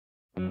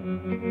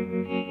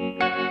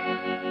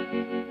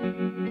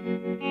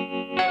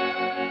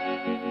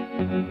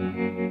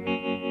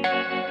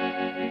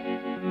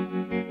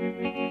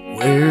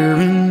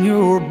Wearing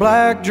your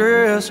black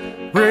dress,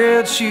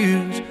 red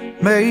shoes,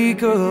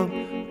 makeup,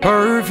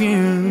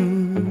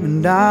 perfume,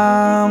 and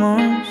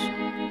diamonds.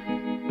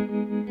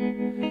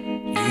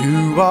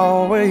 You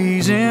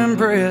always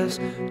impress,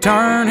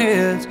 turn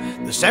heads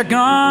the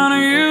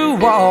second you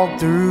walk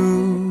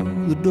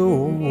through the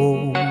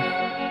door.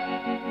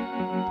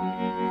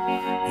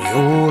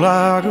 You're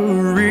like a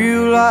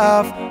real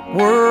life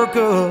work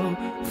of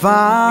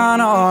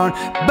fine art,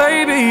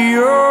 baby,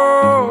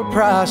 you're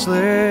priceless.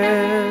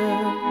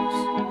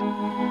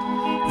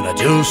 And I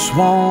just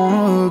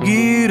wanna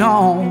get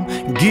home,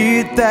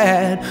 get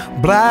that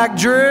black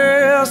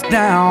dress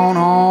down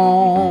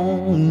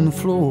on the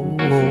floor.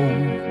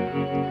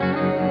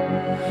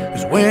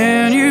 'Cause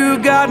when you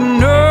got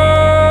nothing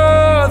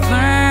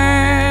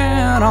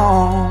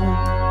on,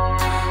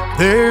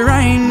 there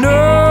ain't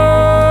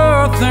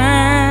nothing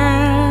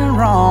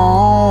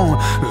wrong.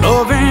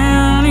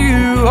 Loving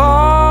you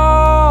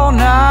all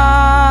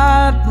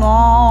night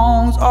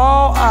long's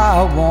all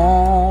I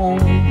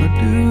wanna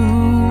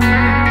do.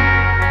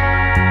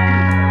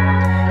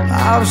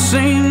 I've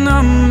seen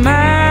the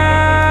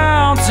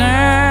mountains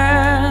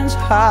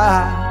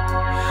high,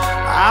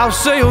 I've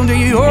sailed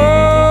the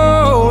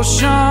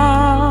ocean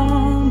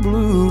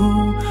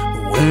blue,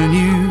 but when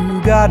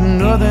you got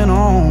nothing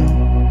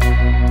on,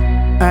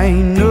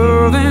 ain't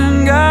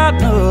nothing got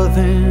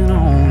nothing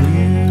on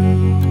you.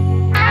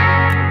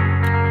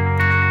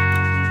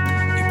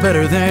 You're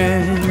better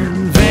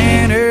than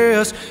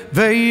Venice,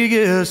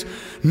 Vegas,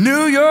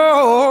 New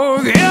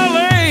York,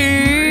 LA,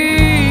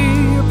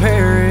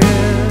 Paris.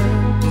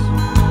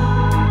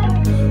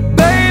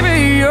 Baby,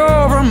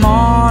 you're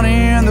Vermont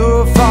in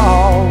the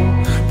fall,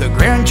 the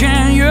Grand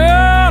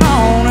Canyon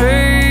on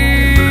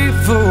a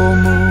full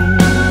moon.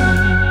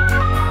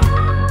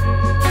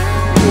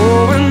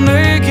 Oh, and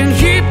they can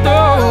keep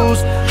those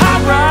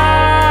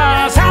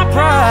high-rise,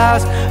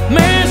 high-priced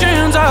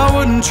mansions. I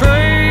wouldn't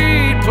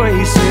trade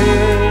places.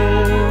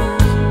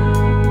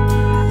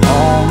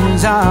 Long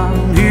as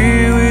I'm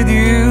here with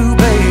you,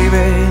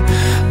 baby,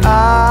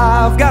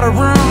 I've got a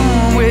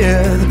room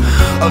with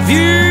a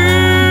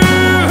view.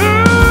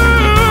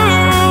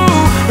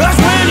 That's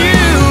when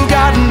you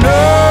got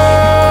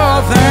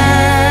nothing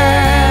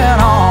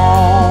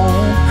on,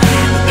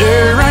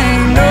 there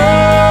ain't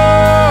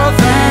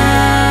nothing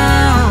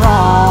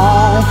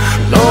wrong.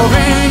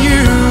 Loving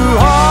you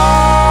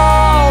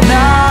all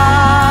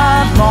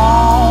night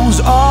long's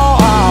all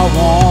I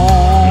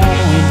want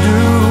to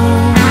do.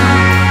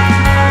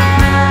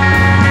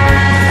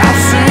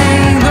 I've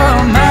seen the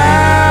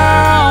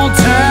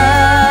mountains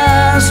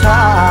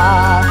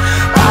high,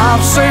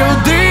 I've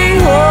sailed the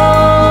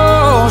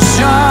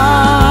ocean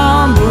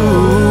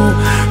blue,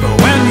 but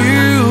when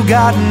you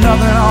got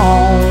nothing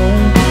on,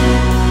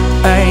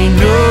 ain't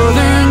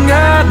nothing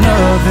got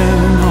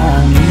nothing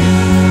on you.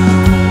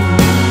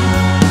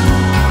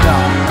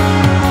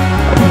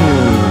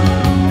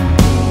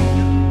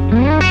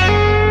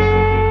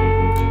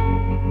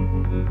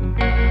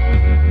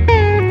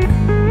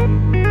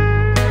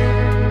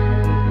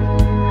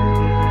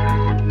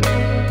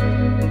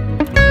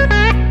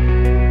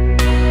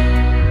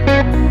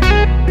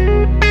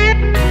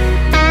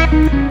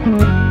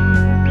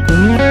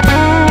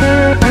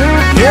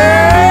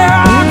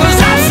 Yeah, 'cause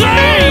I've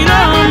seen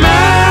the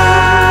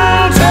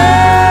mountains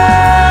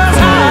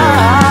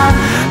high,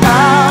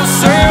 I've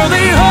sailed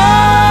the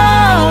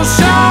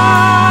ocean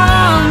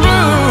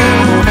blue.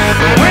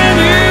 When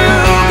you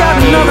got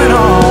nothing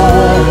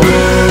on,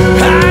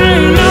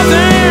 ain't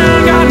nothing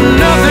got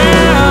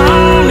nothing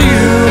on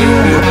you.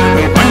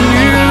 When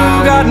you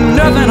got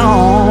nothing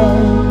on,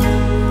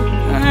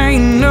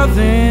 ain't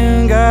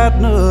nothing got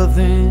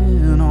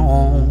nothing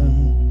on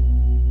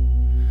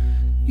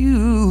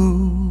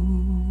you.